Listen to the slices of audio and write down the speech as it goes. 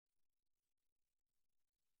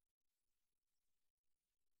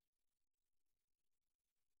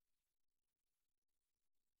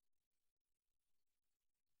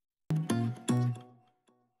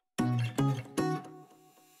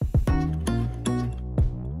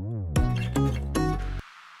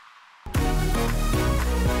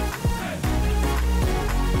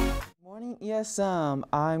Yes,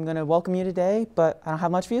 I'm going to welcome you today, but I don't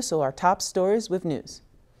have much for you, so our top stories with news.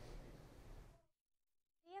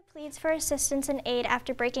 India pleads for assistance and aid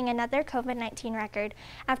after breaking another COVID-19 record.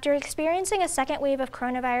 After experiencing a second wave of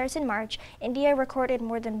coronavirus in March, India recorded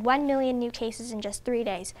more than 1 million new cases in just 3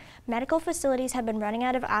 days. Medical facilities have been running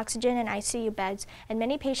out of oxygen and ICU beds, and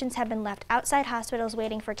many patients have been left outside hospitals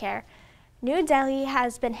waiting for care. New Delhi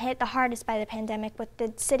has been hit the hardest by the pandemic, with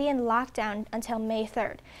the city in lockdown until May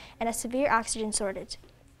 3rd and a severe oxygen shortage.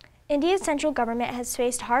 India's central government has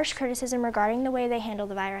faced harsh criticism regarding the way they handle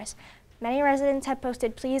the virus. Many residents have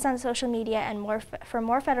posted pleas on social media and for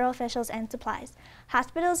more federal officials and supplies.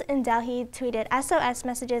 Hospitals in Delhi tweeted SOS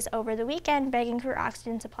messages over the weekend begging for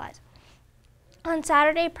oxygen supplies. On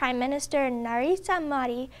Saturday, Prime Minister Narendra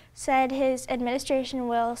Modi said his administration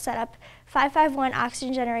will set up 551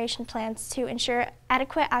 oxygen generation plants to ensure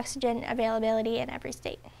adequate oxygen availability in every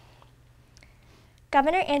state.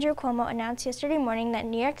 Governor Andrew Cuomo announced yesterday morning that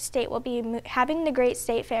New York State will be having the Great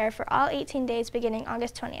State Fair for all 18 days beginning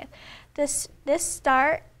August 20th. This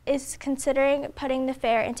start is considering putting the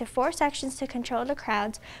fair into 4 sections to control the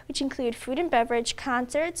crowds, which include food and beverage,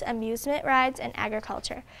 concerts, amusement rides, and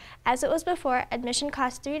agriculture. As it was before, admission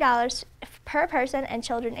costs $3 per person, and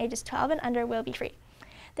children ages 12 and under will be free.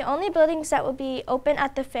 The only buildings that will be open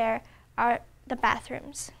at the fair are the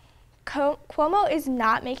bathrooms. Cuomo is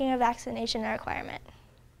not making a vaccination a requirement.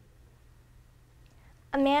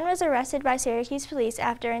 A man was arrested by Syracuse police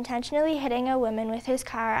after intentionally hitting a woman with his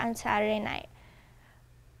car on Saturday night.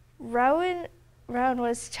 Rowan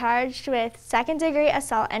was charged with second-degree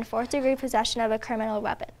assault and fourth-degree possession of a criminal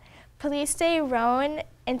weapon. Police say Rowan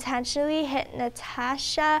intentionally hit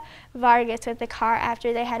Natasha Vargas with the car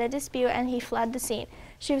after they had a dispute, and he fled the scene.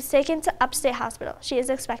 She was taken to Upstate Hospital. She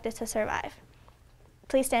is expected to survive.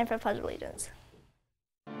 Please stand for Pledge of Allegiance.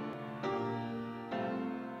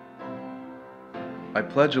 I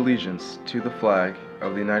pledge allegiance to the flag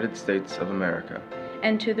of the United States of America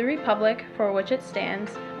and to the republic for which it stands,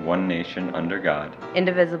 one nation under God,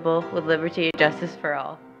 indivisible, with liberty and justice for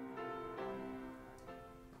all.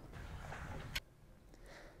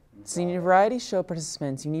 Senior Variety Show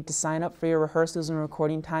participants, you need to sign up for your rehearsals and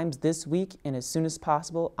recording times this week and as soon as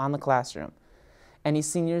possible on the classroom. Any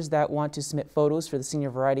seniors that want to submit photos for the Senior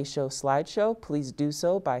Variety Show slideshow, please do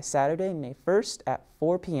so by Saturday, May 1st at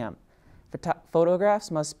 4 p.m. Photographs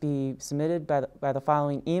must be submitted by the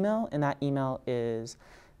following email, and that email is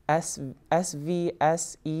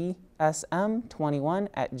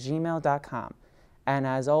svsesm21@gmail.com. And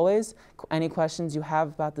as always, any questions you have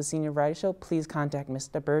about the Senior Variety Show, please contact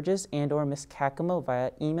Mr. Burgess and or Ms. Kakamo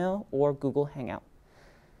via email or Google Hangout.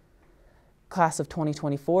 Class of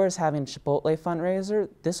 2024 is having a Chipotle fundraiser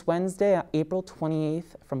this Wednesday, April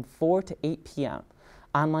 28th from 4 to 8 p.m.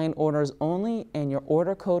 Online orders only, and your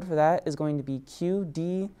order code for that is going to be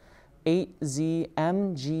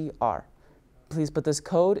QD8ZMGR. Please put this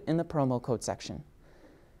code in the promo code section.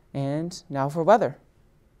 And now for weather.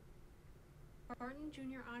 Barton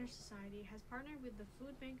Junior Honor Society has partnered with the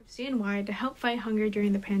Food Bank of CNY to help fight hunger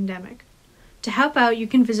during the pandemic. To help out, you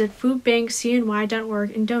can visit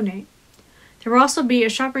foodbankcny.org and donate. There will also be a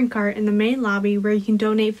shopping cart in the main lobby where you can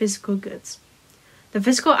donate physical goods. The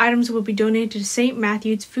physical items will be donated to St.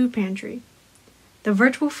 Matthew's Food Pantry. The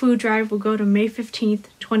virtual food drive will go to May 15th,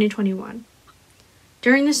 2021.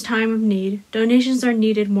 During this time of need, donations are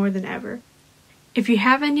needed more than ever. If you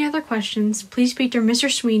have any other questions, please speak to Mr.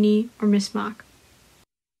 Sweeney or Ms. Mock.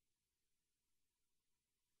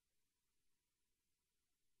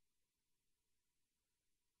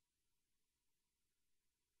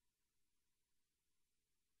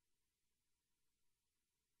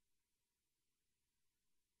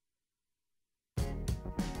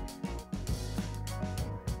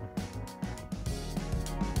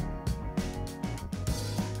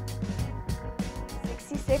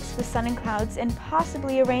 With sun and clouds and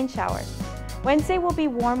possibly a rain shower. Wednesday will be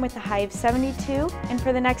warm with a high of 72, and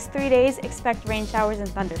for the next 3 days, expect rain showers and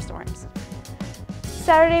thunderstorms.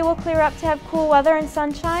 Saturday will clear up to have cool weather and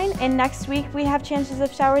sunshine, and next week we have chances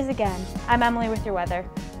of showers again. I'm Emily with your weather.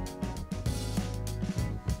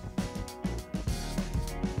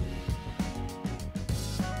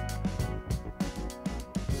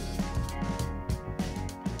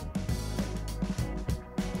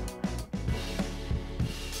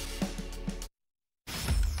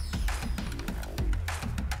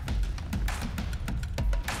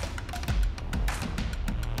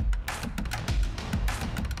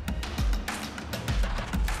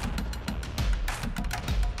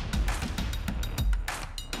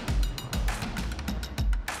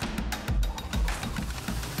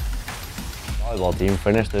 Volleyball team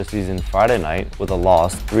finished their season Friday night with a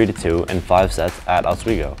loss 3-2 in 5 sets at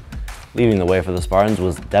Oswego. Leading the way for the Spartans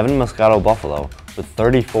was Devin Moscato Buffalo with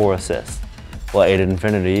 34 assists, while Aiden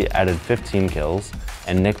Infinity added 15 kills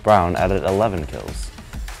and Nick Brown added 11 kills.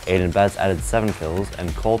 Aiden Betts added 7 kills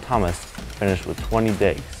and Cole Thomas finished with 20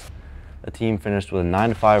 digs. The team finished with a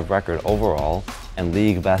 9-5 record overall and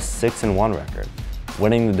league best 6-1 record,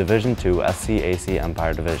 winning the Division II SCAC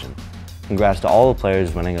Empire Division. Congrats to all the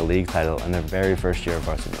players winning a league title in their very first year of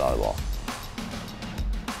varsity volleyball.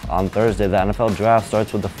 On Thursday, the NFL draft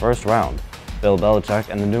starts with the first round. Bill Belichick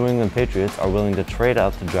and the New England Patriots are willing to trade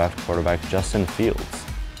up to draft quarterback Justin Fields.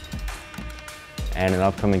 And in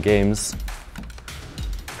upcoming games,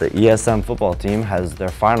 the ESM football team has their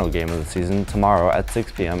final game of the season tomorrow at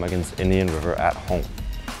 6 p.m. against Indian River at home.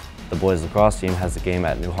 The boys lacrosse team has a game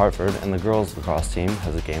at New Hartford and the girls lacrosse team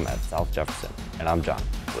has a game at South Jefferson. And I'm John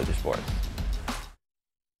with your sports.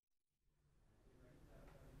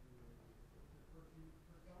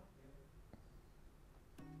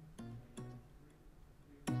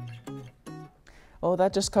 Well,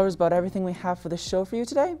 that just covers about everything we have for the show for you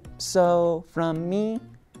today. So from me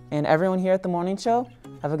and everyone here at The Morning Show,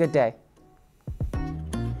 have a good day.